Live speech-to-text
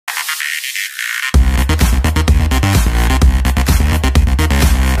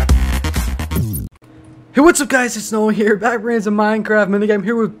Hey, what's up guys, it's Noah here, back bringing some Minecraft minigame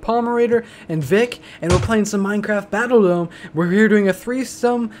here with Palmerator and Vic, and we're playing some Minecraft Battledome. We're here doing a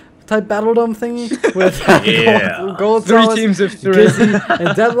threesome type Battledome thingy with Gold Three teams of three. Gizzy, and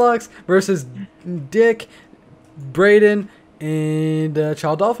Deadlocks versus Dick, Brayden, and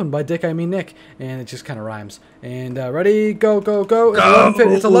Child Dolphin. By Dick I mean Nick, and it just kind of rhymes. And ready, go, go, go.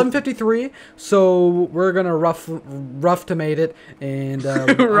 It's 11:53, so we're gonna rough tomate it, and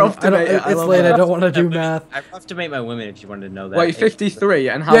it's late. I don't want to do math. I rough tomate my women if you wanted to know that. Wait, 53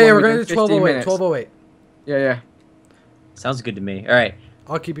 and how long? Yeah, we're gonna do 12:08. 12:08. Yeah. Sounds good to me. All right.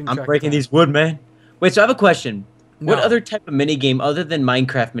 I'll keep you. I'm breaking these wood, man. Wait, so I have a question. No. What other type of minigame other than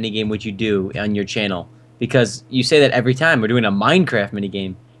Minecraft minigame would you do on your channel? Because you say that every time we're doing a Minecraft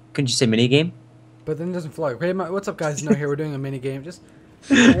minigame. Couldn't you say minigame? But then it doesn't flow. Hey, what's up, guys? No, here we're doing a minigame. Just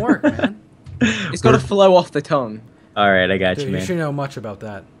it doesn't work, man. It's got to flow off the tongue. All right, I got Dude, you, man. You should know much about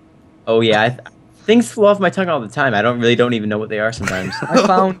that. Oh yeah, things flow off my tongue all the time. I don't even know what they are sometimes. I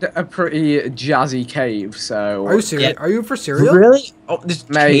found a pretty jazzy cave. So are you serious? Yeah. Are you for cereal? Really? Oh, there's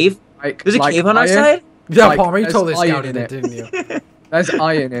a Mate, cave. There's a cave on our side. Yeah, Like, Palmer, you there's totally iron scouted in it, it. didn't you? There's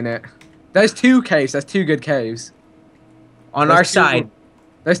iron in it. There's two caves. There's two good caves. On There's our two- side.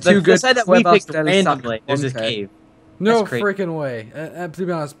 There's two The good. side that we huevas picked del randomly. There's this Sacromonte. cave. No That's crazy. freaking way. To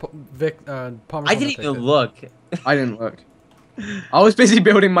be honest, Vic, Palmer. I didn't even look. I didn't look. I was busy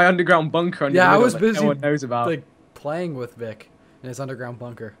building my underground bunker. On Yeah, your I middle was that busy No one knows about. like playing with Vic in his underground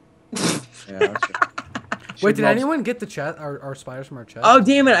bunker. Yeah, Wait, did anyone get the chest? Our spiders from our chest? Oh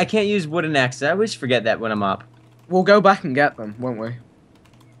damn it! I can't use wooden axes. I always forget that when I'm up. We'll go back and get them, won't we?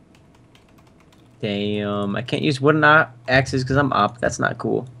 Damn, I can't use wooden axes because I'm up. That's not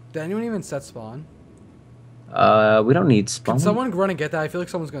cool. Did anyone even set spawn? We don't need spawn. Can someone run and get that? I feel like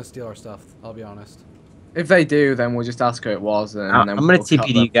someone's gonna steal our stuff. I'll be honest. If they do, then we'll just ask who it was, and I'm then gonna we'll cut TP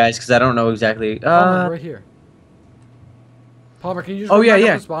to them. you guys because I don't know exactly. Palmer, right here. Palmer, can you just Oh, run yeah, back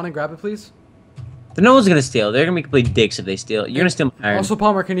yeah. up to spawn and grab it, please? No one's gonna steal. They're gonna be complete dicks if they steal. You're gonna steal my iron. Also,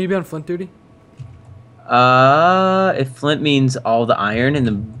 Palmer, can you be on Flint duty? If flint means all the iron in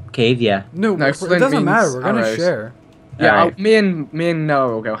the cave, yeah. No, No, it Flint doesn't means matter. We're gonna arrows. share. Yeah, Alright. me and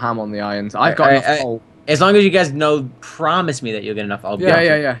Noah will go ham on the irons. I've got enough coal. As long as you guys know, promise me that you'll get enough. I'll be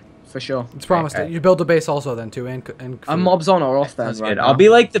Yeah, for sure. It's promised. Alright. You build a base also then too, and Are mobs on or off then? That's right good. now? I'll be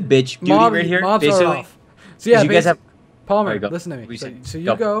like the bitch duty right here, Mobs basically. are off. So yeah, you guys have. Palmer, There you go. listen to me. What So, you say? so you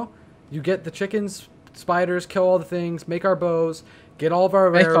Go. go, you get the chickens, spiders, kill all the things, make our bows, get all of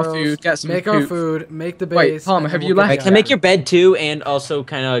our Make our arrows, food, get some make our poop. food, make the Wait, base. Palmer, and have then you we'll left- get I can down. make your bed too, and also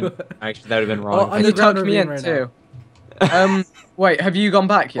kind of. Actually, that would have been wrong. Oh, And you underground tucked me in ravine right too. Wait, have you gone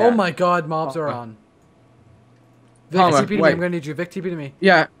back yet? Oh my God, mobs are on. Vic, Palmer, TP to me. wait. I'm gonna need you. Vic, TP to me.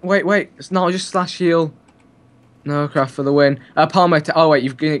 Yeah, wait. It's not just slash heal. NoahCraft for the win. Palmer, oh wait,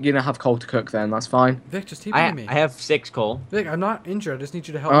 you're gonna have coal to cook then. That's fine. Vic, just TP I to me. have 6 coal. Vic, I'm not injured. I just need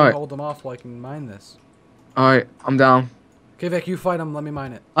you to help me Alright. hold them off so I can mine this. All right, I'm down. Okay, Vic, you fight them. Let me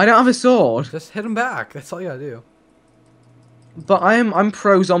mine it. I don't have a sword, Just hit them back. That's all you gotta do. but I'm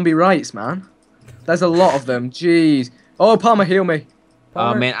pro zombie rights, man. There's a lot of them. Jeez. Oh, Palmer, heal me.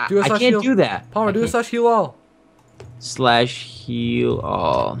 Palmer, Man, do a I slash can't heal. do that. Palmer, I do a can't. slash heal all. Slash heal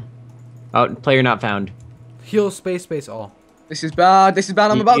all. Oh, player not found. Heal space all. This is bad.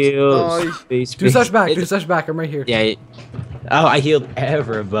 I'm about to Heal die. space, Do slash back. It- Do slash back. I'm right here. Yeah. Oh, I healed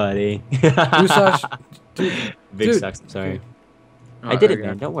everybody. Do slash. Dude, Big dude. sucks. I'm sorry. I Alright, did there it, we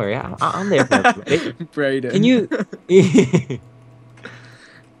man. Don't worry. I'm there for everybody. go. Brayden. Can you?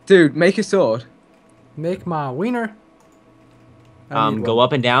 Dude, make a sword. Make my wiener. I need Go one.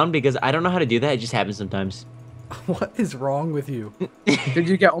 up and down because I don't know how to do that. It just happens sometimes. What is wrong with you? Did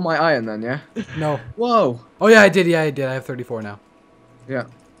you get all my iron then? Yeah. No. Whoa. Oh yeah, I did. Yeah, I did. I have 34 now. Yeah.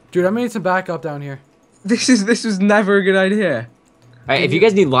 Dude, I'm gonna need some backup down here. This was never a good idea. Alright, if you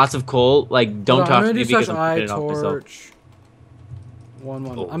guys need lots of coal, like don't Hold on, talk I'm to gonna me do because slash I'm I putting it off myself. torch.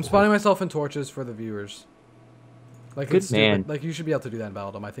 1-1. Oh. I'm spawning myself in torches for the viewers. Like Good it's stupid. man. Like you should be able to do that in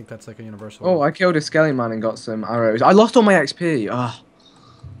Battledome. I think that's like a universal. Oh, I killed a skelly man and got some arrows. I lost all my XP. Ah.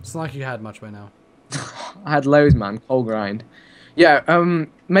 It's not like you had much by now. I had loads, man. Coal grind. Yeah,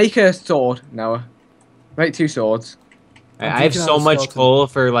 make a sword, Noah. Make 2 swords. I'm I have taking out so the much skeleton. coal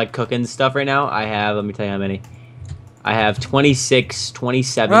for like cooking stuff right now. I have, let me tell you how many. I have 26,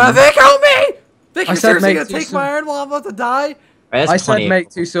 27. Vic, help me! Vic, I you're said seriously make gonna two take my iron while I'm about to die? Right, that's I said 28. make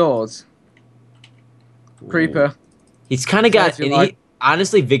 2 swords. Creeper. He's kind of got. That's your And life.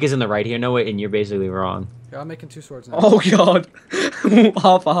 honestly, Vic is in the right here, Noah, and you're basically wrong. Yeah, I'm making 2 swords now. Oh god.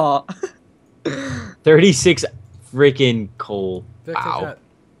 Half a heart. 36 freaking coal. Vic, Wow. take that.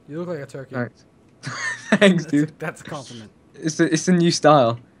 You look like a turkey. Thanks. Thanks, dude. That's a compliment. It's a new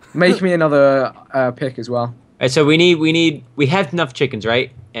style. Make me another pick as well. All right, so we have enough chickens,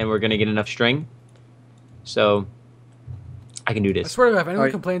 right? And we're gonna get enough string. So I can do I this. swear to God, if anyone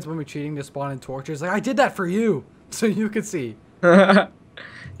Alright. complains when we're cheating to spawn in torches, like I did that for you, so you could see.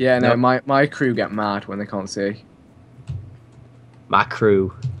 Yeah, no, Nope. my crew get mad when they can't see. My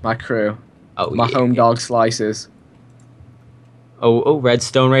crew. My crew. Oh My yeah. home dog slices. Oh,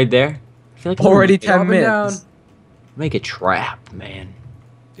 redstone right there. I feel like Already we 10 Dropping down. minutes. make a trap, man.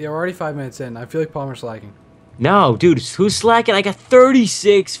 Yeah, we're already 5 minutes in. I feel like Palmer's slacking. No, dude, who's slacking? I got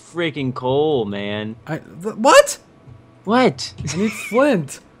 36 freaking coal, man. What? What? I need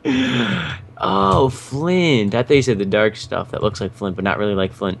flint. Oh, flint. I thought you said the dark stuff that looks like flint, but not really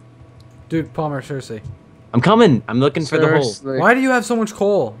like flint. Dude, Palmer, seriously. I'm coming. I'm looking for the hole. Seriously. Why do you have so much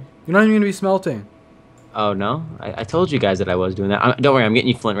coal? You're not even going to be smelting. Oh, no? I told you guys that I was doing that. Don't worry, I'm getting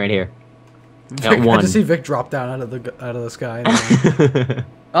you flint right here. Got Vic, I one. just see Vic drop down out of the sky.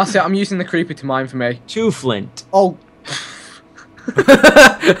 That's it, I'm using the creeper to mine for me. 2 flint. Oh.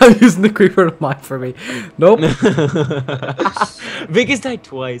 I'm using the creeper to mine for me. Nope. Vic has died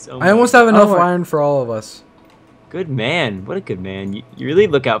twice. Oh I almost have God. enough Oh, iron for all of us. Good man. What a good man. You really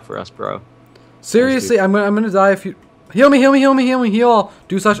look out for us, bro. Seriously, I'm gonna die if you heal me, heal all.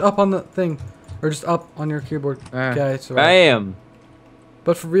 Do such up on the thing, or just up on your keyboard. Okay, so. Bam.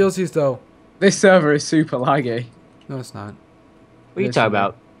 But for realsies though, This server is super laggy. no, it's not. What are you Yes, talking you do.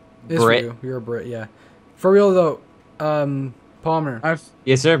 about? It's Brit. for you. You're a Brit, yeah. For real though, Palmer,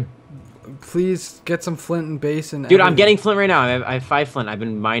 Yes, sir. please get some flint and base and. Dude, I'm everything. getting flint right now. I have 5 flint. I've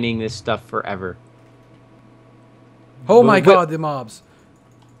been mining this stuff forever. Oh my But- God, the mobs.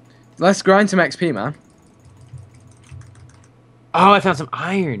 Let's grind some XP, man. Oh, I found some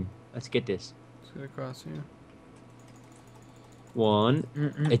iron. Let's get this. Let's get across here. 1,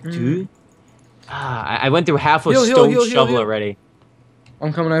 2. Ah, I went through half a Heal, stone heal, shovel heal. already.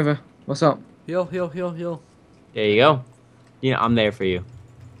 I'm coming over. What's up? Heal. There you go. Yeah, I'm there for you.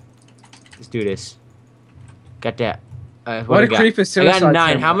 Let's do this. Got that. Why What do I got? creepers I got suicide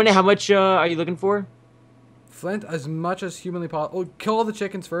 9. so How many? much? How much are you looking for? Flint as much as humanly possible. Oh, kill all the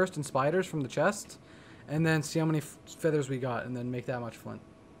chickens first and spiders from the chest, and then see how many feathers we got, and then make that much flint.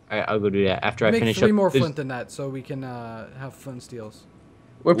 All right, I'll go do that after I Make finish 3 up. more There's- flint than that, so we can have flint steels.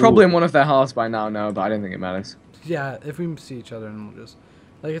 We're probably in one of their halves by now, no, but I don't think it matters. Yeah, if we see each other, and we'll just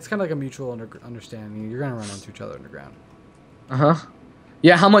like it's kind of like a mutual understanding. You're gonna run into each other underground.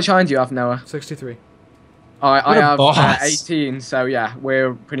 Yeah, how much iron do you have, Noah? 63. I What a have boss. 18, so yeah,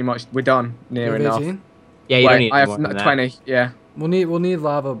 we're done You near have enough. 18? Yeah, you don't Wait, need I have more than that. 20. Yeah. We'll need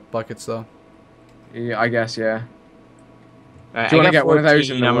lava buckets though. Yeah, I guess, yeah. All right, Do you I wanna got get one of those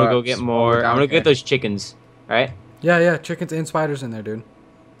 14. in the I'm gonna go works get while more. we're I'm down gonna get here? those chickens. All right, Yeah, chickens and spiders in there, dude.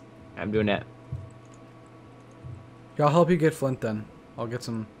 I'm doing that. Yeah, I'll help you get flint then. I'll get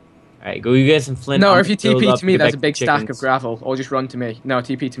some. All right, go. You get some flint. No, I'm if you gonna build TP up to me, get there's back a big the stack of chickens. gravel. Or just run to me. No,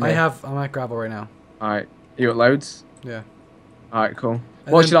 TP to me. I'm at gravel right now. Alright. You at loads? Yeah. Alright, cool.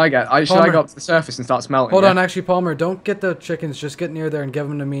 And What then should I get? Should I Palmer- go up to the surface and start smelting? Hold yeah? on, actually, Palmer, don't get the chickens. Just get near there and give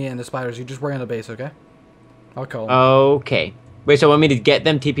them to me and the spiders. You just worry on the base, okay? I'll call them. Okay. Wait, so want me to get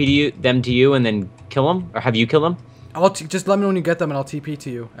them them to you, and then kill them, or have you kill them? Just let me know when you get them, and I'll TP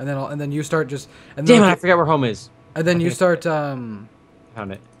to you, and then you start just. And Damn then it! I forgot where home is. And then you Okay. start Found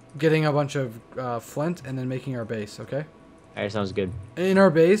it. getting a bunch of flint, and then making our base, okay? All right, sounds good. In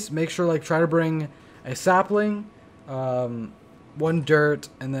our base, make sure try to bring a sapling, 1 dirt,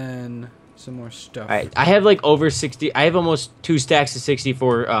 and then some more stuff. All right, I have like over 60. I have almost 2 stacks of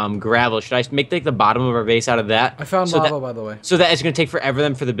 64 gravel. Should I make like the bottom of our base out of that? I found so lava, that, by the way. so that it's gonna take forever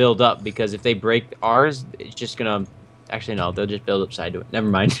them for the build up, because if they break ours, it's just gonna. Actually, no, they'll just build upside to it. Never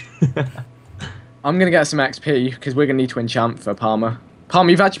mind. I'm gonna get some XP because we're gonna need to enchant for Palmer. Palmer,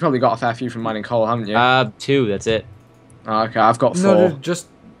 you've actually probably got a fair few from mining coal, haven't you? 2. That's it. Oh, okay, I've got 4. No, dude, just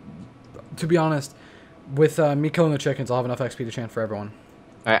to be honest, with me killing the chickens, I'll have enough XP to chant for everyone.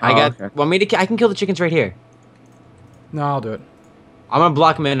 All right, Oh, I got. okay. Want me to? I can kill the chickens right here. No, I'll do it. I'm gonna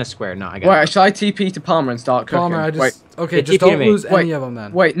block them in a square. No, I got. Wait, should I TP to Palmer and start cooking? Palmer, I just okay. Yeah, Just TP to don't me. lose any Wait, of them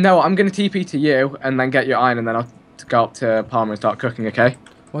then. Wait, no, I'm gonna TP to you and then get your iron and then I'll go up to Palmer and start cooking, okay?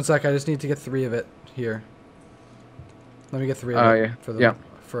 1 sec. I just need to get 3 of it here. Let me get 3 of Oh, it yeah. for the Yeah.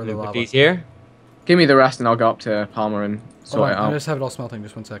 for I'm the gonna put lava. these here. Give me the rest and I'll go up to Palmer and Hold sort it on, I out. just have it all smelting.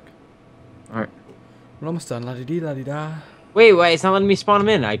 Just 1 sec. Alright. We're almost done. La di di la di da. Wait, it's not letting me spawn them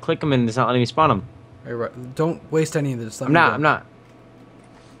in. I click them and it's not letting me spawn them. Hey, right. Don't waste any of this. Let I'm me not. go. I'm not.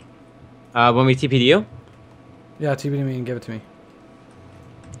 Want me to TP to you? Yeah, TP to me and give it to me.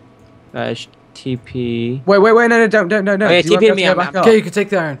 TP. Wait, no, don't. Oh, yeah, Do you want TP to me, go I'm- back I'm- up? Okay, you can take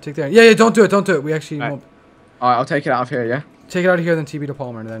the iron. Take the iron. Yeah, don't do it. Don't do it. We actually Alright. won't. Alright, I'll take it out of here, yeah? Take it out of here, then TP to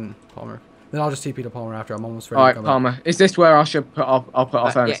Palmer, and then Palmer. Then I'll just TP to Palmer after. I'm almost ready. All to right, come Palmer. Is this where I should put? I'll put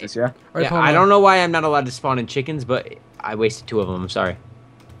our furnaces. Yeah. All right, Yeah, Palmer. I don't know why I'm not allowed to spawn in chickens, but I wasted 2 of them. I'm sorry.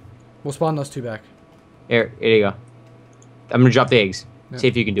 We'll spawn those 2 back. Here you go. I'm gonna drop the eggs. Yeah. See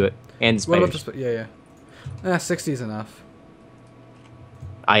if you can do it. And the What about spiders. the yeah. 60 is enough.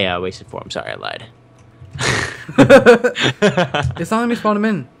 I wasted 4. I'm sorry, I lied. It's not letting me spawn them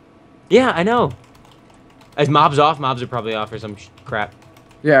in. Yeah, I know. Is mobs off? Mobs are probably off or some crap.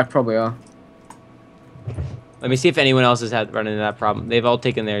 Yeah, probably are. Let me see if anyone else has had run into that problem. They've all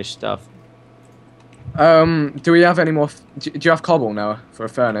taken their stuff. Do we have any more? Do you have cobble, Noah, for a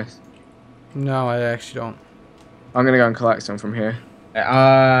furnace? No, I actually don't. I'm gonna go and collect some from here.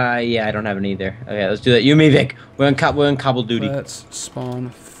 Yeah, I don't have any either. Okay, let's do that. You and me, Vic. We're on cobble duty. Let's spawn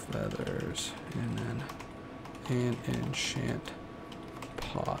feathers and enchant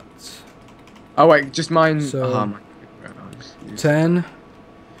pots. Oh wait, just mine. So, oh, my God, I'll just use- 10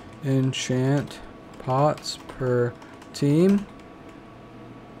 enchant pots per team.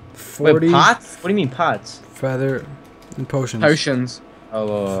 40 Wait, pots? What do you mean pots? feather and potions. Potions.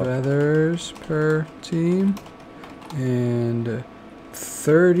 Oh, Feathers per team and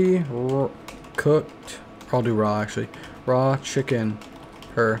 30 cooked. I'll do raw actually. Raw chicken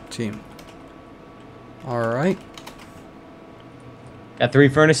per team. All right. got 3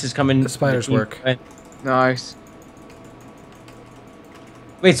 furnaces coming. The spiders work. Nice.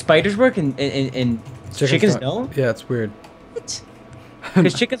 Wait, spiders work and chickens don't? Yeah, it's weird. What?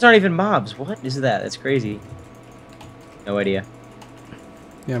 Because chickens aren't even mobs. What is that? That's crazy. No idea.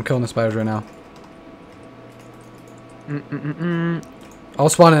 Yeah, I'm killing the spiders right now. Mm-mm-mm-mm. I'll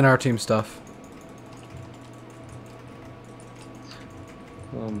spawn in our team stuff.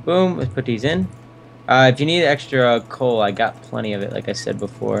 Boom, boom. Let's put these in. If you need extra coal, I got plenty of it, like I said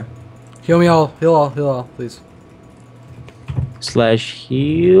before. Heal me all. Heal all, please. /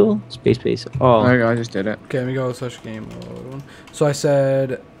 heal. Space. Oh. There you go, I just did it. Okay, let me go switch game mode. So I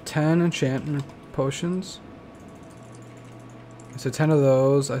said 10 enchantment potions. I said 10 of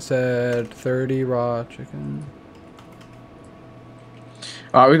those. I said 30 raw chicken.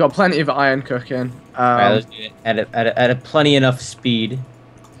 Alright, we've got plenty of iron cooking. Alright, let's do it. At a plenty enough speed.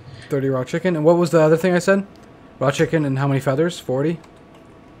 30 raw chicken. And what was the other thing I said? Raw chicken and how many feathers? 40?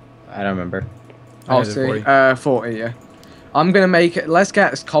 I don't remember. I'll I did see. 40. 40, yeah. I'm gonna make it. Let's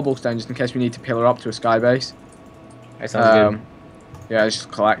get this cobblestone just in case we need to pillar up to a sky base. That sounds good. Yeah, just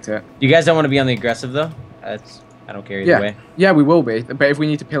collect it. You guys don't want to be on the aggressive though? I don't care either Yeah. way. Yeah, we will be. But if we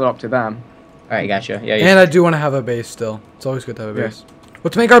need to pillar up to them. Alright, gotcha. Yeah, And I do want to have a base still. It's always good to have a Yeah. base.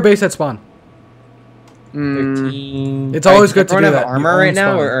 Let's make our base at spawn. 13. It's always good to everyone do have that. armor You right own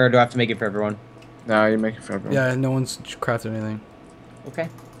now, spawn. or do I have to make it for everyone? No, you make it for everyone. Yeah, no one's crafted anything. Okay.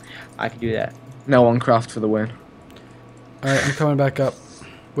 I can do that. No one craft for the win. Alright, I'm coming back up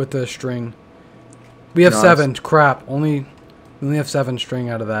with the string. We have Nice. 7. Crap. We only have 7 string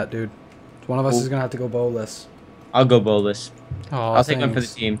out of that, dude. One of us is going to have to go bowless. I'll go bowless. Oh, I'll take one for the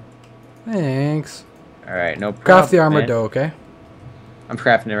team. Thanks. Alright, no problem. Craft the armor man. dough, okay? I'm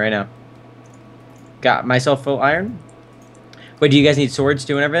crafting it right now. Got myself full iron. Wait, do you guys need swords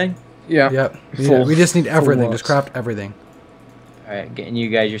too and everything? Yeah. Yep. Full- We just need everything. full Just craft everything. Alright, getting you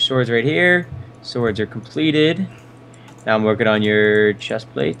guys your swords right here. Swords are completed. Now I'm working on your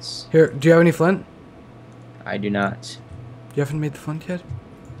chest plates. Here, do you have any flint? I do not. You haven't made the flint yet?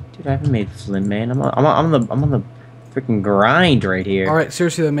 Dude, I haven't made flint, man. I'm on the freaking grind right here. All right,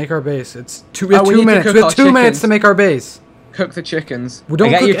 seriously, then make our base. It's we Oh, have we 2 need to minutes. cook We have our 2 minutes chickens. to make our base. Cook the chickens. We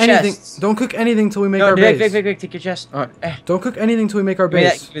don't got cook your anything. chests. Don't cook anything till we make No, our Vic, base. Vic, take your chest. Alright. Don't cook anything till we make our Give me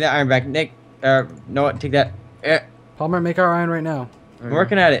that, base. give me that iron back. Nick, Noah, take that. Palmer, make our iron right now. I'm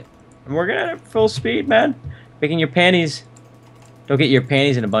working at it. I'm working at it full speed, man. Making your panties. Don't get your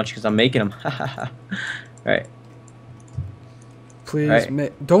panties in a bunch because I'm making them. Alright. Please,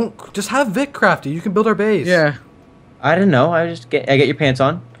 Right. don't just have Vic craft it. You can build our base. Yeah. I don't know. I get your pants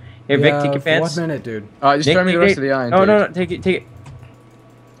on. Here, Vic, take your for pants. 1 minute, dude. Alright, just Nick, throw me the Nick, rest of the iron. No, dude. no, take it.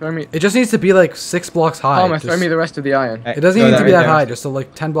 Throw me. It just needs to be like 6 blocks high. Palmer, Just- throw me the rest of the iron. It doesn't Throw even need to be right that there. high. Just so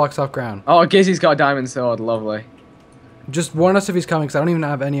like 10 blocks off ground. Oh, Gizzy's got a diamond sword. Lovely. Just warn us if he's coming, because I don't even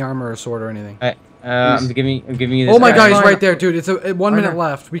have any armor or sword or anything. I'm giving you this. Oh my iron. god, he's Fine. right there, dude. It's 1 minute know.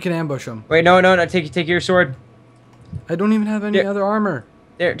 left. We can ambush him. Wait, no. Take your sword. I don't even have any Yeah. other armor.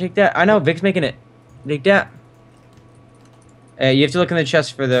 There, take that. I know, Vic's making it. Take that. You have to look in the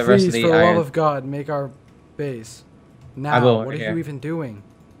chest for the rest of Please, the for the iron. love of God, make our base. Now, will, what are yeah. you even doing?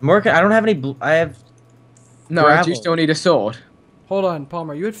 I'm working. I don't have any. I have. No, Gravel. do you still need a sword? Hold on,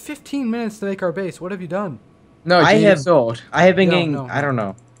 Palmer. You had 15 minutes to make our base. What have you done? No, do I you need have- a sword? I have been No, getting. no. I don't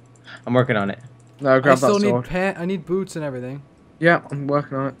know. I'm working on it. No, I grab still that need sword. I need boots and everything. Yeah, I'm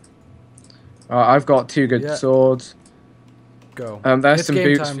working on it. I've got 2 good Yeah. swords. Go. There's It's some game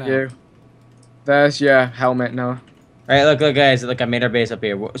boots time for now. you. There's your helmet, Noah. All right, look, guys. Look, I made our base up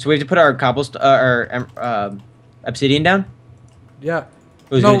here. So we have to put our obsidian down. Yeah.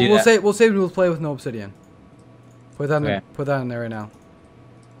 Who's No, gonna do we'll that? say we'll play with no obsidian. Put that in Okay. put that in there right now.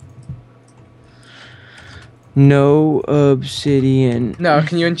 No obsidian. No,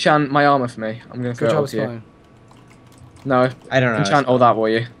 can you enchant my armor for me? I'm gonna throw Good it job all to you. spelling. No, I don't know. enchant all that, will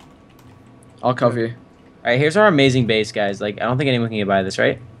you? I'll cover you. All right, here's our amazing base, guys. Like, I don't think anyone can get by this,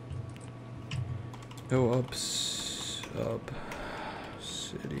 right? No obsidian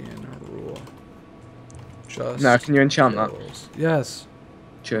rule. Just No, can you enchant that? kills. Yes.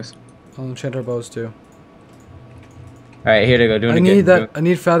 Cheers. I'll enchant our bows too. All right, here to go. Doing I it need good. that. I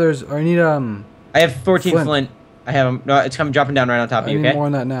need feathers. Or I need I have 14 Flint. flint. I have them. No, it's coming dropping down right on top of I you. need Okay. more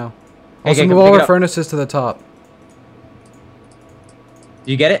on that now. Hey, Also okay, move come all pick it our up. furnaces to the top.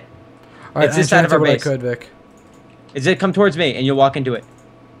 Do you get it? All right, It's this side of our what base. I could, Vic. Is it come towards me and you'll walk into it?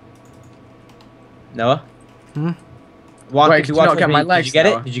 Noah. Hmm? Walk. Wait, if you could you walk not towards get me, my Did legs, you get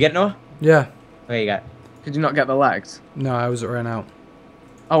Noah? it? Did you get it, Noah? Yeah. Okay, you got it. Could you not get the legs? No, I ran out.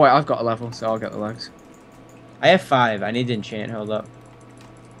 Oh wait, I've got a level, so I'll get the legs. I have 5. I need to enchant. Hold up.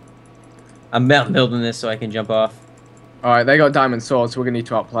 I'm building this so I can jump off. Alright, they got diamond swords, so we're gonna need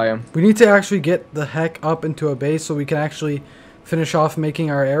to outplay them. We need to actually get the heck up into a base so we can actually finish off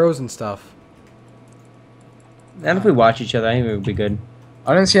making our arrows and stuff. And if we watch each other, I think it would be good.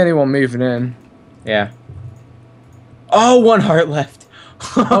 I don't see anyone moving in. Yeah. Oh, 1 heart left.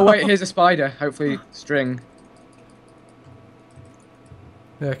 Oh wait, here's a spider. Hopefully string.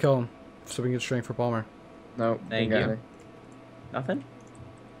 Yeah, kill him. So we can get strength for Palmer. No, Thank didn't get you. any. Nothing?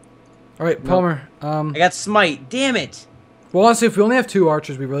 Alright, No. Palmer. I got smite. Damn it. Well, honestly, if we only have 2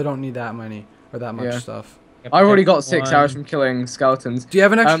 archers, we really don't need that many. Or that much Yeah. stuff. I've already got 6 1. hours from killing skeletons. Do you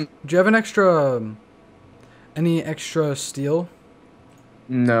have an extra... do you have an extra... any extra steel?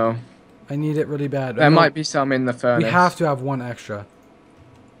 No. I need it really bad. There might be some in the furnace. We have to have 1 extra.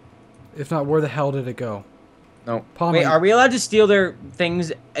 If not, where the hell did it go? No. Palmer, Wait, are we allowed to steal their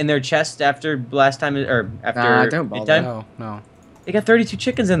things in their chest after last time, or after Nah, don't bother. midtime? No, no, They got 32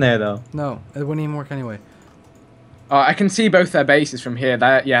 chickens in there, though. no. It wouldn't even work anyway. I can see both their bases from here.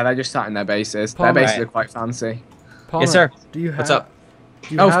 They're just sat in their bases. Palmer. Their bases Right. are quite fancy. Palmer, Yes, sir. Do you have... What's up?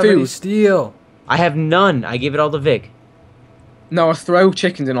 Do you Oh, have any food. steel? I have none. I gave it all to Vic. No, I throw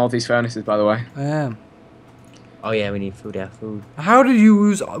chickens in all these furnaces, by the way. I am. Oh, yeah, we need food. Yeah, food. How did you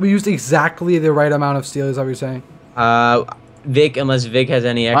use... We used exactly the right amount of steel, is that what you're saying? Vic, unless Vic has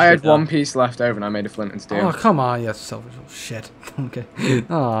any extra. I had though. 1 piece left over and I made a flint and steel. Oh, come on, you selfish little shit. Okay.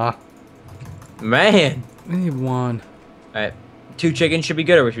 Aw. Man. We need 1. All right. 2 chickens should be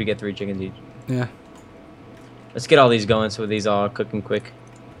good, or should we get 3 chickens each? Yeah. Let's get all these going so these all cooking quick.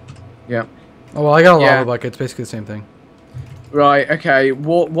 Yeah. Oh, well, I got a Yeah. lava bucket. It's basically the same thing. Right, okay.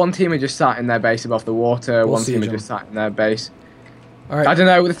 One team are just sat in their base above the water. We'll One team siege are just sat in their base. All right. I don't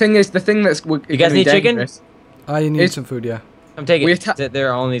know. The thing is, the thing that's... You guys need chicken? You need It's- some food, yeah. I'm taking We it.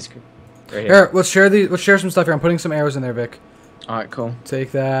 They're all in these. Right here. Here, let's share some stuff here. I'm putting some arrows in there, Vic. Alright, cool.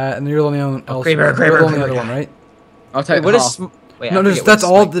 Take that, and then you're the only else. creeper, you're creeper, the only creeper. other one, right? I'll take Wait, what the is? half. Wait, No, I no, forget that's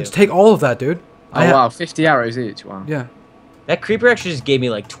what all. smite Just do. take all of that, dude. Oh, wow. 50 arrows each. Wow. Yeah. That creeper actually just gave me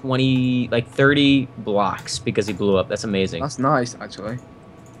like 30 blocks because he blew up. That's amazing. That's nice, actually.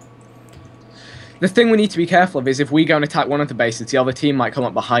 The thing we need to be careful of is if we go and attack one of the bases, the other team might come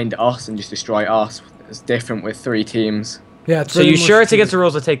up behind us and just destroy us. It's different with 3 teams. Yeah. It's So really you more sure it's against the strategic.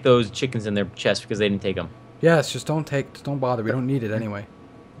 rules to take those chickens in their chest because they didn't take them? Yes, just don't bother. We don't need it anyway.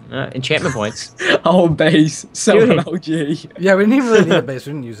 Enchantment points. Oh, base. So Dude. LG. Yeah, we didn't even really need a base.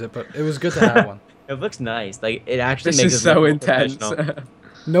 We didn't use it, but it was good to have one. It looks nice. Like it actually This makes is us look so more intense. professional.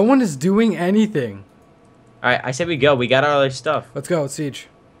 No one is doing anything. All right, I said we go. We got all our stuff. Let's go. Let's siege.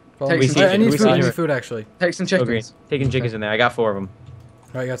 Follow Take me. some I need chicken. food. I We need siege. food actually. Take some Go green. chickens. Taking chickens in there. I got 4 of them. All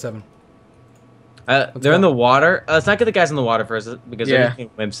right, I got 7. They're in the water. Let's not get the guys in the water first because Yeah. they're just being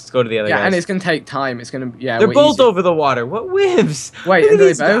wimps. Let's go to the other Yeah, guys. and it's going to take time. It's going to... Yeah, They're we're both easy. over the water. What wimps? Wait, Look at and they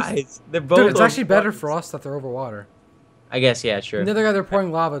these both? guys. They're both Dude, it's over actually better water. for us that they're over water. I guess, yeah, sure. And the other guy, they're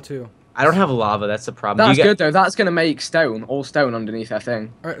pouring lava too. I don't have lava. That's the problem. That's You good, though. That's going to make stone. All stone underneath their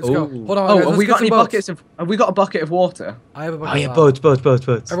thing. All right, let's go. Ooh. Hold on. Oh, guys, have let's we get got some any boats. buckets of... Have we got a bucket of water? I have a bucket. Oh, of yeah, lava.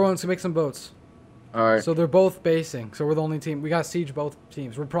 boats. Everyone's gonna make some boats. Alright. So they're both basing. So we're the only team. We got siege both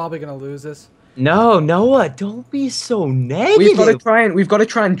teams. We're probably gonna lose this. No, Noah, don't be so negative. We've got to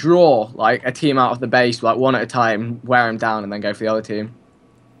try and draw like a team out of the base, like one at a time, wear them down, and then go for the other team.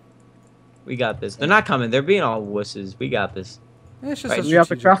 We got this. They're not coming. They're being all wusses. We got this. It's just Right, a We have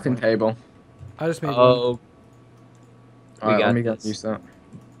a strategic crafting point. table. I just made one. Oh, Alright, got let me go this. use that.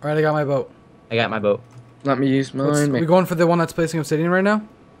 Alright, I got my boat. I got my boat. Let me use mine. We going for the one that's placing obsidian right now?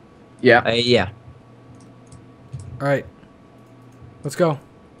 Yeah. Yeah. Alright. Let's go.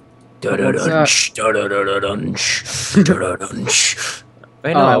 Wait, Oh,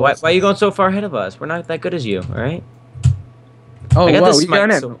 no, why what's are you going so far ahead of us? We're not that good as you, alright? Oh, I got wow, this you going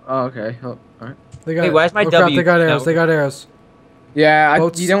mic, in? so- Oh, okay. Oh, alright. They got, Wait, why is my oh, crap, W they got arrows. no. They got arrows. Yeah,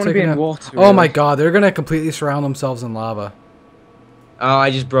 Boats you don't want to be taking in a- water. Oh my really. god, they're gonna completely surround themselves in lava. Oh,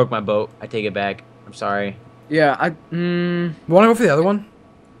 I just broke my boat. I take it back. I'm sorry. Yeah, Wanna go for the other one?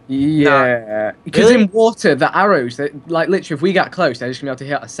 yeah. Because Really? in water, the arrows, like literally, if we get close, they're just gonna be able to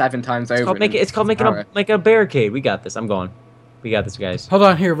hit us 7 times over. It's called making a barricade. We got this. I'm going. We got this, guys. Hold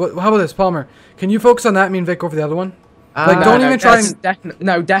on, here. How about this, Palmer? Can you focus on that? Me and Vic go for the other one. No, don't even try and-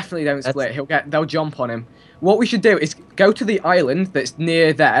 definitely don't split. They'll jump on him. What we should do is go to the island that's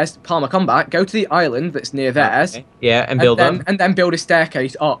near theirs. Palmer, come back. Go to the island that's near theirs. Okay. Yeah, and build up. And then build a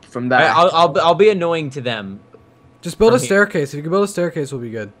staircase up from there. I'll be annoying to them. Just build a From here. staircase. If you can build a staircase, we'll be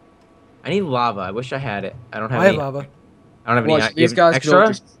good. I need lava. I wish I had it. I don't have I any. have lava. I don't have any. Watch, you these have guys could all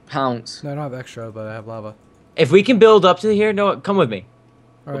extra. just pounce. No, I don't have extra, but I have lava. If we can build up to here, Noah, come with me. All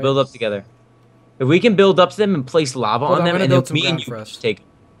We'll right. build up together. If we can build up to them and place lava Hold on on, I'm them, gonna and build then some me and ground you for can us. just take.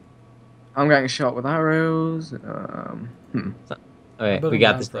 I'm getting shot with arrows. Okay, Building we got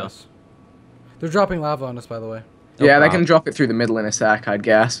ground this for though. us. They're dropping lava on us, by the way. No Yeah, they problem. can drop it through the middle in a sec, I'd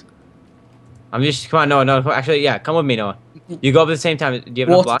guess. I'm just come on, Noah. No, actually, yeah, come with me, Noah. You go up at the same time. Do you have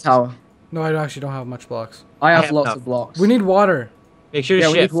enough Water blocks? tower. No, I actually don't have much blocks. I have have lots enough. of blocks. We need water. Make sure to yeah,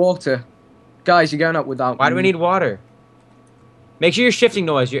 we need shift. water. Guys, you're going up without. Why do we need water? Make sure you're shifting,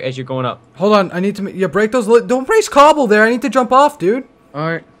 Noah, as you're going up. Hold on, I need to. Yeah, break those. Don't brace cobble there. I need to jump off, dude.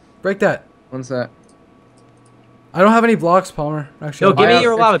 Alright, Break that. one sec. I don't have any blocks, Palmer. Actually, Yo, I give me have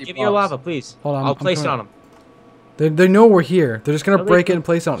your lava. 50 Give me your blocks. lava, please. Hold on, I'll I'm place it coming. on them. They know we're here. They're just gonna No, they break it don't. and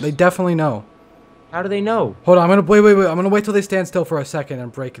place it on. They definitely know. How do they know? Hold on, I'm gonna wait. I'm gonna wait till they stand still for a second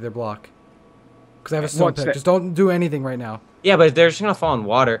and break their block. Cause I have a stone Watch pick. it. Just don't do anything right now. Yeah, but they're just gonna fall in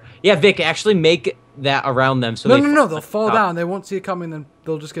water. Yeah, Vic, actually make that around them so No, they no, no. They'll fall top. down. They won't see it coming. Then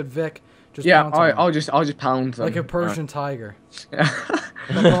they'll just get Vic. Just Yeah, pounce on them. I'll just pound them. Like a Persian tiger. Alright.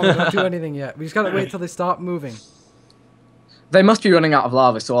 No, Palmer, don't do anything yet. We just gotta wait till they stop moving. They must be running out of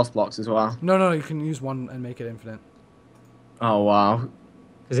lava source blocks as well. No, no, you can use one and make it infinite. Oh wow,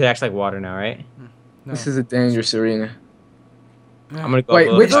 Because it acts like water now, right? No. this is a dangerous arena. Yeah. I'm gonna go. Wait,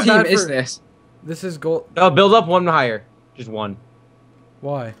 up a which little It's not team bad is for- this? This is gold. bit. No, build up one higher. Just one.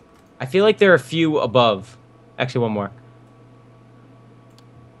 Why? I feel like there are a few above. Actually, one more.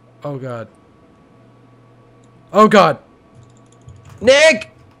 Oh god. Oh god.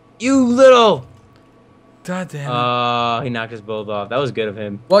 Nick, you little. God damn it. He knocked us both off. That was good of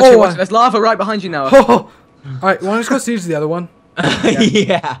him. Watch Oh, it, watch it. There's lava right behind you now. Oh. All right, want to just go siege the other one?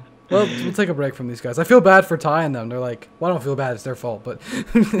 Yeah. Well, we'll take a break from these guys. I feel bad for Ty and them. They're like, well, I don't feel bad. It's their fault. But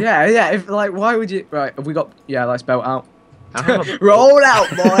Yeah, yeah. If like, why would you? Right, have we got? Yeah, let's belt out. I don't have a- Roll out,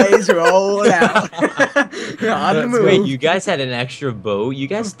 boys. Roll out. On the move. Wait, you guys had an extra boat? You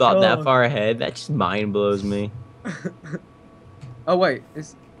guys thought that God. far ahead? That just mind blows me. Oh wait.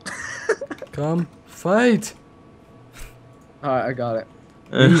 It's... come fight. All right, I got it.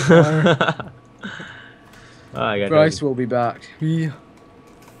 Oh, I got Bryce will be back. We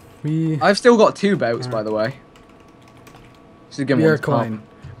I've still got 2 boats, by the way. Just give we one are to Pop. coin.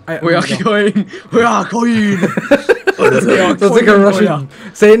 We are coin. We are coin. That's like a Russian.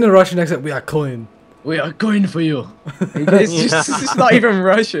 Say it in a Russian accent. We are coin. We are going for you. It's not even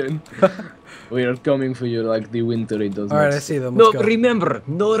Russian. We are coming for you like the winter it does All right, not. I see them. No, Let's go. remember,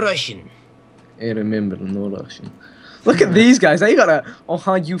 no Russian. I remember, no Russian. Look at these guys. They got a, oh,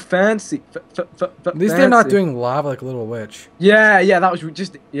 how you fancy. At least they're not doing lava like a little witch. Yeah, yeah, that was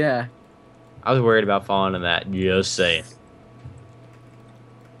just, yeah. I was worried about falling in that. Just saying.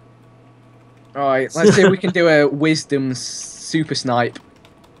 Alright, let's see if we can do a wisdom super snipe.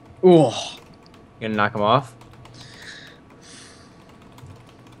 Oh. You gonna knock him off?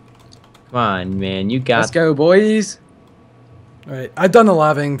 Come on, man. You got. Let's go, boys. All right, I've done the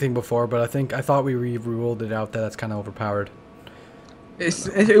laving thing before, but I thought we ruled it out that that's kind of overpowered.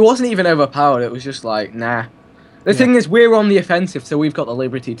 It wasn't even overpowered. It was just like, nah. The thing is, we're on the offensive, so we've got the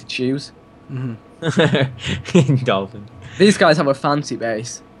liberty to choose. Dolphin. These guys have a fancy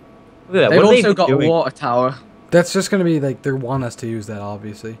base. Look at that. They've What are also they got doing? a water tower. That's just gonna be like they want us to use that,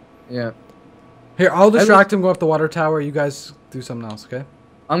 obviously. Yeah. Here, I'll distract him. Go up the water tower. You guys do something else, okay?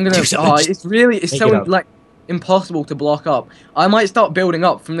 I'm gonna. Do something. Oh, it's Make so it up. like impossible to block up. I might start building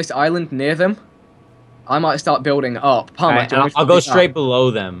up from this island near them. I might start building up. Palmer, Alright, do you want me to I'll go do that? straight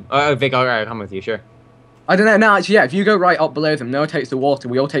below them. Vic, alright, I'll come with you, sure. I don't know. No, actually, yeah. If you go right up below them, Noah takes the water.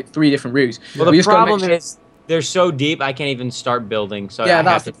 We all take 3 different routes. Well, we the just gotta make problem sure- is they're so deep, I can't even start building. So Yeah, I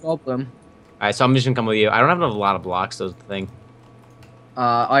that's have the to. problem. Alright, so I'm just gonna come with you. I don't have a lot of blocks, though, the thing.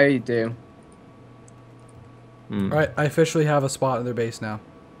 I do. Hmm. All right, I officially have a spot in their base now.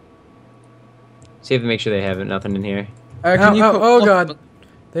 See if they make sure they have nothing in here. Can you put oh water- god,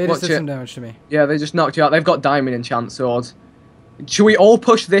 they just Watch did it. some damage to me. Yeah, they just knocked you out. They've got diamond enchant swords. Should we all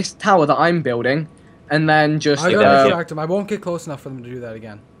push this tower that I'm building, and then just? I gotta that. distract them. I won't get close enough for them to do that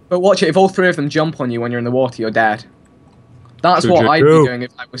again. But watch it. If all 3 of them jump on you when you're in the water, you're dead. That's True, what true, I'd true. be doing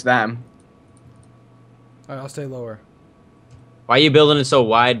if I was them. All right, I'll stay lower. Why are you building it so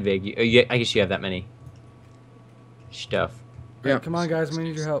wide, Vic? I guess you have that many stuff. Yeah. Come on, guys, we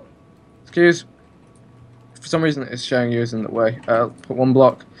need your help. Excuse. For some reason, it's showing you as in the way. Put 1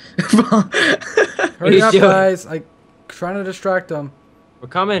 block. Hurry you up, doing? guys! I'm trying to distract them. We're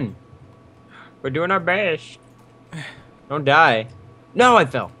coming. We're doing our best. Don't die. No, I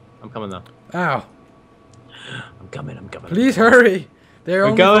fell. I'm coming, though. Ow! I'm coming, I'm coming. Please hurry! They're We're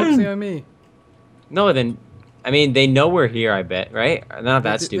only going. focusing on me. No, then. I mean, they know we're here, I bet, right? They're not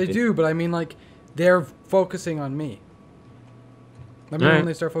that They stupid. do, but I mean, like, they're focusing on me. I mean, Alright. when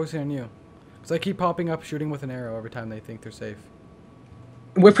they start focusing on you. Because I keep popping up shooting with an arrow every time they think they're safe.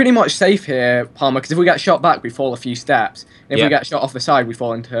 We're pretty much safe here, Palmer, because if we get shot back, we fall a few steps. If Yeah. we get shot off the side, we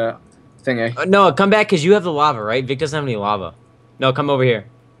fall into thingy. No, come back, because you have the lava, right? Vic doesn't have any lava. No, come over here.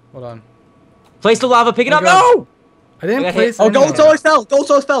 Hold on. Place the lava, pick it Oh, up. God. No! I didn't I got place hit. Oh, any gold of source fell! Gold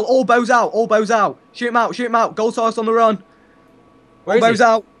source fell! All bows out! All bows out! Shoot him out! Shoot him out! Gold source on the run! Where All is bows he?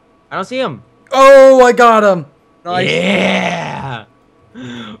 out! I don't see him. Oh, I got him! Nice. Yeah!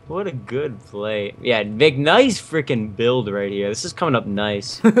 What a good play. Yeah, Vic, nice freaking build right here. This is coming up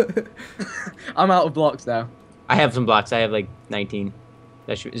nice. I'm out of blocks now. I have some blocks. I have like 19.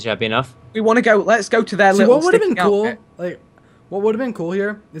 Should that be enough? We want to go. Let's go to their See, little. what would have been sticking out cool? bit. Like, what would have been cool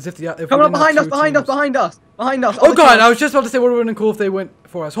here is if the if Come we on, didn't have behind us! two Behind us! teams. Behind us! Behind us! Oh god, I was just about to say what would have been cool if they went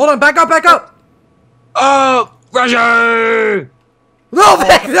for us. Hold on, back up, back up! Oh, Roger! No,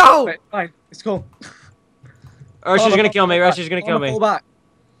 Vic, no! Wait, fine. It's cool. Russia's gonna kill me. Russia's gonna kill me. Pull back.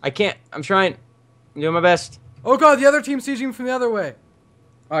 I can't. I'm trying. I'm doing my best. Oh god, the other team's sieging from the other way.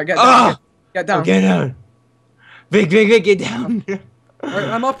 All right, get down. Ah! Get down. Get down. Vic, get down. Alright,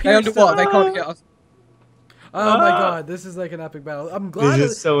 I'm up They here. underwater. They still. can't hit us. Oh my Ah! god, this is like an epic battle. I'm glad.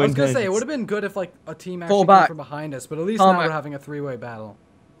 This is so I was gonna say it intense. would have been good if like a team Fall actually came back. from behind us, but at least Fall now back. we're having a 3-way battle.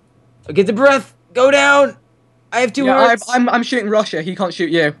 Get the breath. Go down. I have 2 Yeah, hearts. I'm shooting Russia. He can't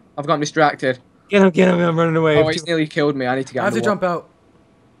shoot you. I've gotten distracted. Get him. Get him. I'm running away. Oh, he's nearly killed me. I need to get. I have to underwater. jump out.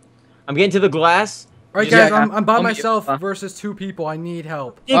 I'm getting to the glass. Alright Yeah, guys, I'm by I'll meet you. myself versus 2 people. I need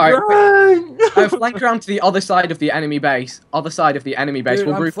help. Vic, Alright, run. Flank around to the other side of the enemy base. Other side of the enemy base. Dude,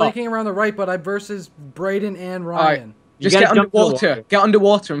 We'll I'm group up. flanking around the right, but I'm versus Braden and Ryan. You Just gotta get jump to the underwater. water. Get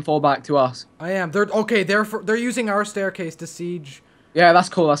underwater and fall back to us. I am. They're okay. They're using our staircase to siege. Yeah, that's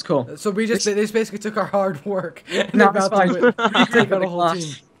cool. That's cool. So we just they just basically took our hard work. And No, they're it's about to fine. win. Take out a whole Class.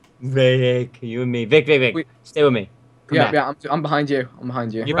 team. Vic, you and me. Vic, We- stay with me. Come Yeah, back. yeah. I'm behind you. I'm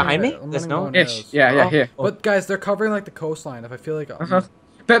behind you. You're behind me? I'm There's running no bow and Ish. arrows. Yeah, yeah. Oh. Here. But guys, they're covering like the coastline. If I feel like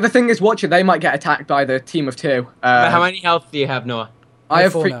But the thing is, watch it. They might get attacked by the team of 2. How many health do you have, Noah? I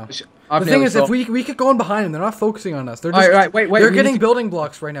have full three. now. I've the thing nearly is, if full. we could go in behind them, they're not focusing on us. They're just Alright, wait. they're we getting need to- building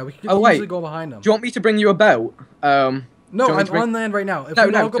blocks right now. We could Oh, wait. easily go behind them. Do you want me to bring you a boat? No, do you want me I'm to bring- on land right now. If No,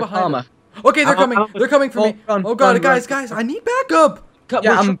 we no, all go to behind Palmer. them. Okay, they're coming. I'm- They're coming for me. Run, Oh god, run, guys, I need backup.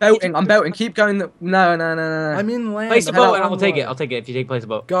 Yeah, I'm belting. I'm belting. Keep going. No. I'm in land. Place a I'm boat not and I'll on take it. water. I'll take it if you take place a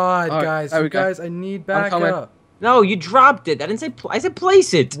boat. God, Alright, guys, there you we go. guys, I need I'm coming. backup. No, you dropped it. I didn't say. I said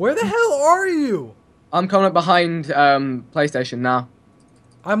place it. Where the hell are you? I'm coming up behind PlayStation now.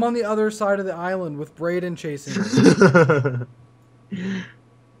 I'm on the other side of the island with Braden chasing me.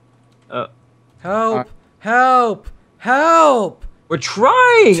 Help! Help! Help! We're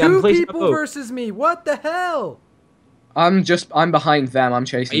trying. I'm 2 placing a people boat. versus me. What the hell? I'm behind them. I'm Are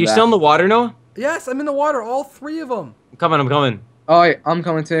chasing you them. still in the water, Noah? Yes, I'm in the water. All 3 of them. I'm coming. I'm coming. Alright, I'm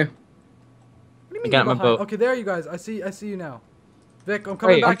coming too. What do you mean got you're my behind? boat. Okay, there you guys. I see you now. Vic, I'm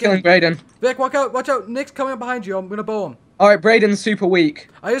coming Wait, I'm back killing in. Braden. Vic, watch out! Nick's coming up behind you. I'm gonna bow him. Alright, Braden's super weak.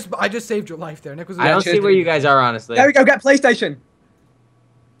 I just saved your life there. Nick was. I don't cheers, see where dude. you guys are, honestly. There we go. Get PlayStation.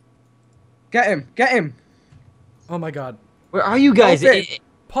 Get him. Get him. Oh my God, Where are you guys? Okay.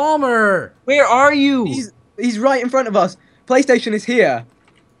 Palmer! Where are you? He's right in front of us. PlayStation is here.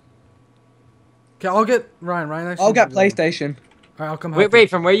 Okay, I'll get Ryan. Ryan, actually. I'll get PlayStation. All right, I'll come help. Wait.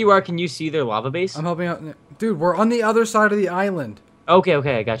 From where you are, can you see their lava base? I'm helping out. Dude, we're on the other side of the island. Okay.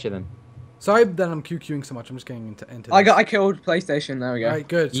 I got you then. Sorry that I'm QQing so much. I'm just getting into this. I killed PlayStation. There we go. All right,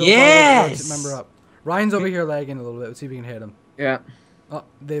 good. So Yes! Member up. Ryan's over here lagging a little bit. Let's see if we can hit him. Yeah. Oh,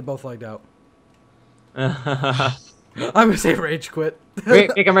 they both lagged out. Wait, I'm gonna say rage quit.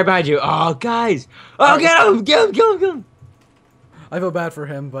 Nick, I'm right behind you. Oh, guys. Oh, get him! Get him! Get him! Get him! I feel bad for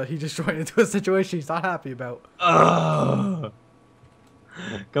him, but he just joined into a situation he's not happy about. Oh.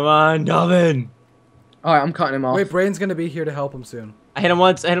 Come on, Dalvin. Alright, I'm cutting him off. Wait, Braden's gonna be here to help him soon. I hit him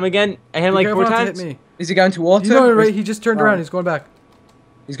once. I hit him again. I hit him like 4 times. Hit me. Is he going to water? You know, right? He just turned around. He's going back.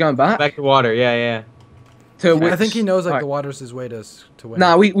 He's going back? Back to water. Yeah, yeah. To which... I think he knows like the water's his way to win.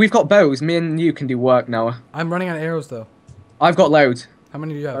 Nah, we've got bows. Me and you can do work, Noah. I'm running on arrows though. I've got loads. How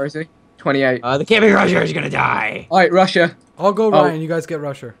many do you have? Where is he? 28. The camping rusher is gonna die. Alright, Russia. I'll go Ryan. You guys get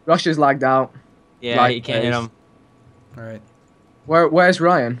Rusher. Russia's lagged out. Yeah, you can't hit him. All right. Where's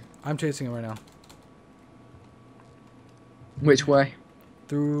Ryan? I'm chasing him right now. Which way?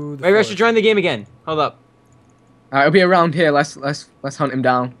 Through the Wait, Rusher, join the game again. Hold up. Alright, it'll be around here. Let's hunt him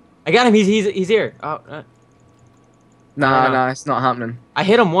down. I got him. He's here. Oh. Nah, it's not happening. I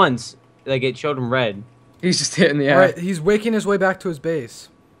hit him once. Like it showed him red. He's just hitting the air. Alright, he's waking his way back to his base.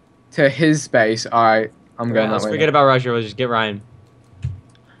 To his base. Alright, I'm going that Let's way. forget about Rusher. We'll just get Ryan.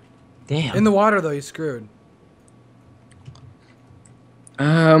 Damn. In the water though, he's screwed.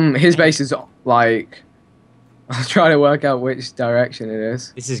 His base is like... I'll try to work out which direction it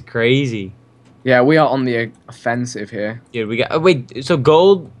is. This is crazy. Yeah, we are on the offensive here. Dude, we got... wait, so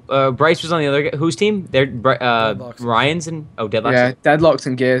Gold... Bryce was on the other... Whose team? They're... Ryan's and... Oh, Deadlocks. Yeah, Deadlocks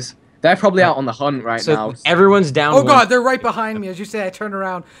and Gears. They're probably out on the hunt right now. Everyone's down. Oh god, they're right behind me. As you say, I turn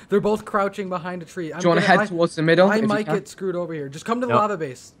around. They're both crouching behind a tree. Do you want to head towards the middle? I might get screwed over here. Just come to the lava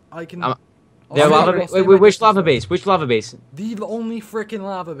base. I can... Wait, which lava base? Which lava base? The only freaking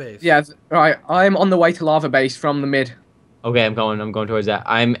lava base. Yeah, right. I'm on the way to lava base from the mid. Okay, I'm going towards that.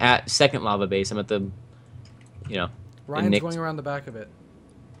 I'm at second lava base. I'm at the... You know... Ryan's going around the back of it.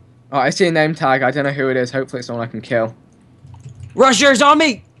 Oh, I see a name tag. I don't know who it is. Hopefully it's someone I can kill. Rusher's on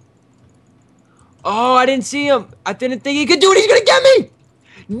me! Oh, I didn't see him. I didn't think he could do it. He's gonna get me!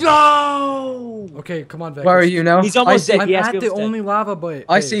 No! Okay, come on, Vic. Where are you now? He's almost dead. I'm at the only lava base.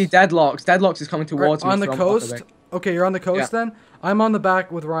 I see Deadlocks. Deadlocks is coming towards me. On the coast? Okay, you're on the coast then? I'm on the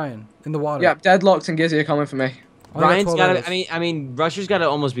back with Ryan in the water. Yeah, Deadlocks and Gizzy are coming for me. Ryan's got to... I mean, Rusher's got to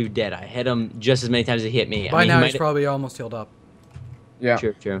almost be dead. I hit him just as many times as he hit me. By now, he's probably almost healed up. Yeah.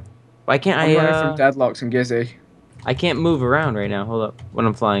 True. Why can't I'm running from Deadlocks and Gizzy. I can't move around right now. Hold up. When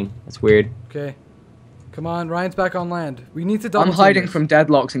I'm flying. That's weird. Okay. Come on, Ryan's back on land. We need to double I'm hiding from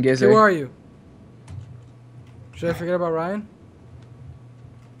Deadlocks and Gizzy. Who are you? Should I forget about Ryan?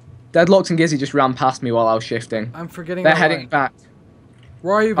 Deadlocks and Gizzy just ran past me while I was shifting. I'm forgetting They're about heading Ryan. back.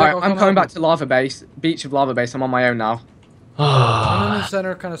 Where are you, Vic? Alright, I'm coming back to lava base. Beach of lava base. I'm on my own now. I'm in the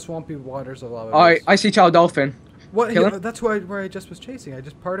center, kind of swampy waters of lava base. Alright, I see Child Dolphin. What? Kill him? That's where I just was chasing. I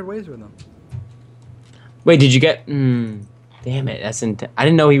just parted ways with him. Wait, did you get... damn it. That's I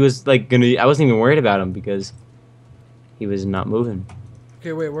didn't know he was, like, gonna... I wasn't even worried about him because he was not moving.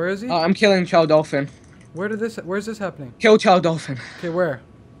 Okay, wait, where is he? I'm killing Child Dolphin. Where's this happening? Kill Child Dolphin. Okay, where?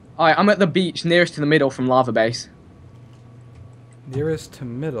 Alright, I'm at the beach nearest to the middle from lava base. Nearest to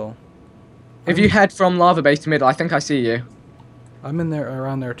middle? If you head from lava base to middle, I think I see you. I'm in there,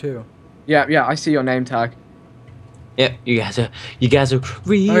 around there too. Yeah, I see your name tag. Yep, you guys are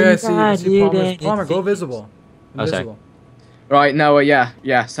really... Oh yeah, I see Palmer, go visible. Oh, sorry. Right, Noah,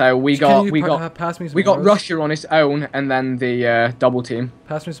 yeah. So we got Rusher on his own, and then the double team.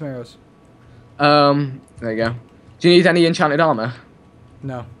 Pass me some arrows. There you go. Do you need any enchanted armor?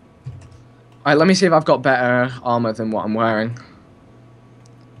 No. Alright, let me see if I've got better armor than what I'm wearing.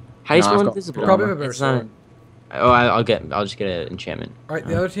 How do you No, spell I've got- invisible? Probably have a better sword. Oh, I'll just get an enchantment. Alright,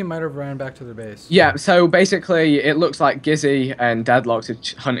 the other team might have ran back to their base. Yeah, so basically, it looks like Gizzy and Deadlocks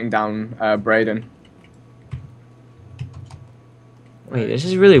are hunting down Braden. Wait, this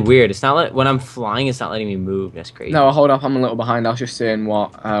is really weird. It's not when I'm flying, it's not letting me move. That's crazy. No, hold up, I'm a little behind. I was just seeing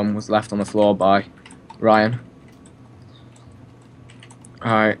what was left on the floor by Ryan.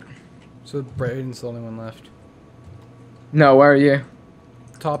 Alright. So Braden's the only one left. No, where are you?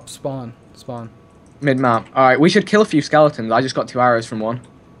 Top spawn. Mid-map. Alright, we should kill a few skeletons. I just got 2 arrows from one.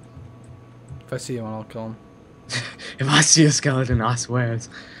 If I see one, I'll kill him. If I see a skeleton, I swear.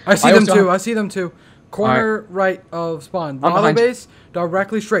 I see them too. Corner right of spawn. I'm Lava behind you. base,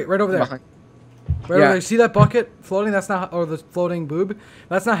 directly straight, right over there. Behind. Right over there. See that bucket floating? That's not, or the floating boob.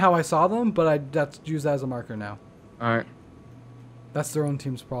 That's not how I saw them, but I use that as a marker now. Alright. That's their own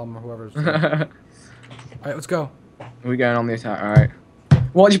team's problem, or whoever's. Alright, let's go. We're going on the attack, alright.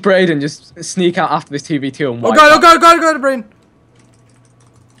 Watch Braden just sneak out after this 2v2 and Oh god, Brain!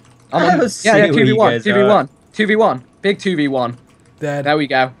 I'm on. Let's see Yeah, who you 2v1, guys 2v1, 2v1, big 2v1. Dead. There we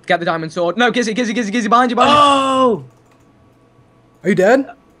go. Get the diamond sword. No, Gizzy, behind you, behind you. Oh! Are you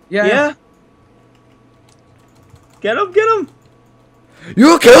dead? Yeah. Get him, get him!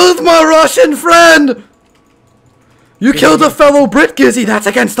 You killed my Russian friend! You killed a fellow Brit, Gizzy! That's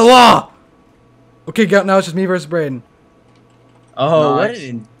against the law! Okay, now it's just me versus Braden. Oh, what Nice.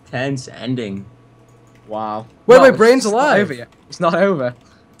 an intense ending. Wow. Wait, Well, Braden's it's not alive. over yet. It's not over.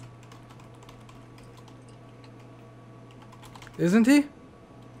 Isn't he?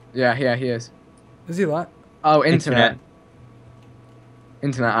 Yeah, he is. Is he alive? Oh, internet.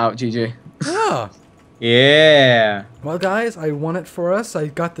 Internet out, GG. Ah. Yeah. Well, guys, I won it for us. I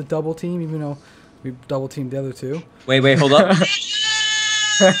got the double team, even though we double teamed the other two. Wait, hold up.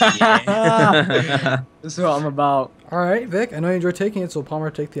 This is what I'm about. All right, Vic, I know you enjoyed taking it, so Palmer,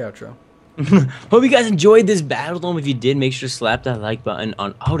 take the outro. Hope you guys enjoyed this battle dome. If you did, make sure to slap that like button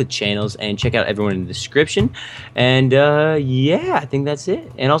on all the channels and check out everyone in the description. And yeah, I think that's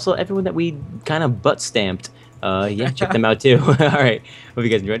it. And also everyone that we kind of butt stamped. Yeah, check them out too. All right. Hope you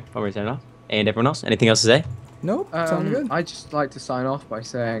guys enjoyed. Palmer signing off. And everyone else, anything else to say? Nope, sounds good. I'd just like to sign off by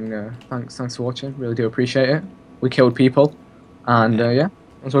saying thanks for watching. Really do appreciate it. We killed people. And yeah,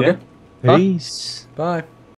 that's all good. Peace. Bye.